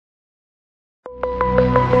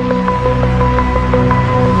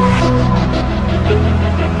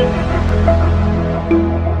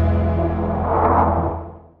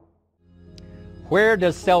Where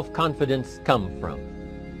does self-confidence come from?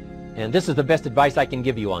 And this is the best advice I can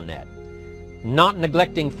give you on that. Not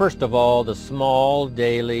neglecting, first of all, the small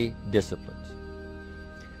daily disciplines.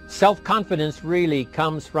 Self-confidence really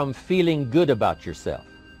comes from feeling good about yourself.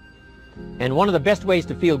 And one of the best ways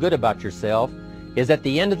to feel good about yourself is at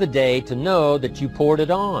the end of the day to know that you poured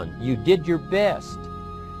it on. You did your best.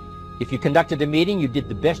 If you conducted a meeting, you did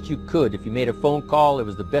the best you could. If you made a phone call, it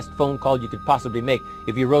was the best phone call you could possibly make.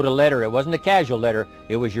 If you wrote a letter, it wasn't a casual letter,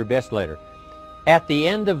 it was your best letter. At the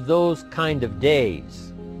end of those kind of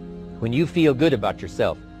days, when you feel good about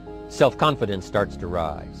yourself, self-confidence starts to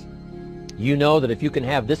rise. You know that if you can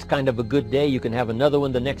have this kind of a good day, you can have another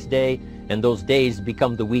one the next day, and those days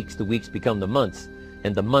become the weeks become the months,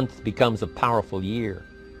 and the month becomes a powerful year.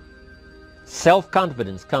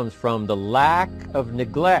 Self-confidence comes from the lack of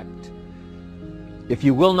neglect. If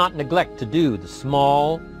you will not neglect to do the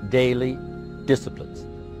small daily disciplines,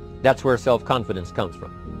 that's where self-confidence comes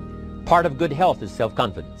from. Part of good health is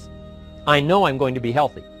self-confidence. I know I'm going to be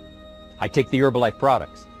healthy. I take the Herbalife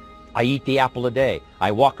products. I eat the apple a day.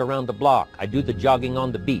 I walk around the block. I do the jogging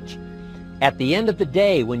on the beach. At the end of the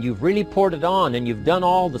day, when you've really poured it on and you've done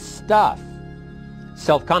all the stuff,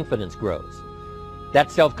 self-confidence grows. That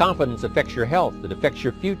self-confidence affects your health. It affects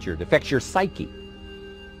your future. It affects your psyche.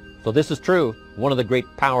 So this is true. One of the great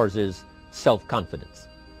powers is self-confidence.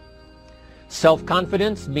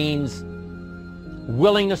 Self-confidence means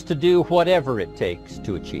willingness to do whatever it takes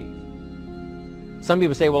to achieve. Some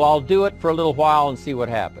people say, well, I'll do it for a little while and see what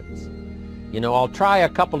happens. You know, I'll try a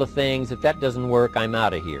couple of things. If that doesn't work, I'm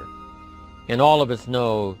out of here. And all of us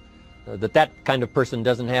know that that kind of person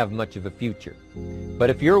doesn't have much of a future. But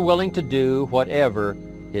if you're willing to do whatever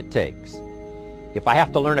it takes, if I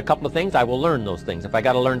have to learn a couple of things, I will learn those things. If I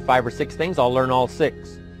got to learn 5 or 6 things, I'll learn all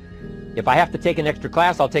 6. If I have to take an extra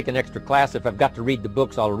class, I'll take an extra class. If I've got to read the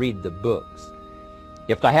books, I'll read the books.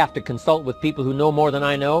 If I have to consult with people who know more than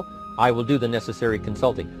I know, I will do the necessary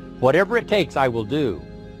consulting. Whatever it takes, I will do.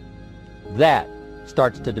 That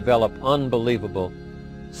starts to develop unbelievable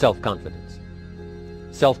self-confidence.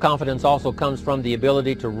 Self-confidence also comes from the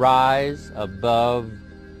ability to rise above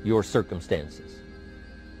your circumstances.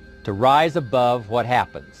 To rise above what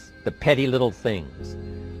happens, the petty little things,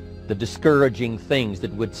 the discouraging things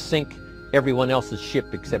that would sink everyone else's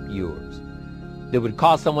ship except yours, that would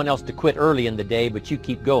cause someone else to quit early in the day, but you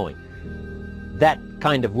keep going. That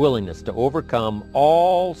kind of willingness to overcome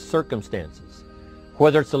all circumstances,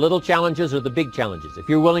 whether it's the little challenges or the big challenges. If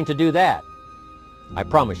you're willing to do that, I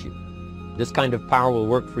promise you, this kind of power will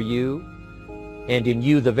work for you, and in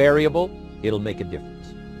you, the variable, it'll make a difference.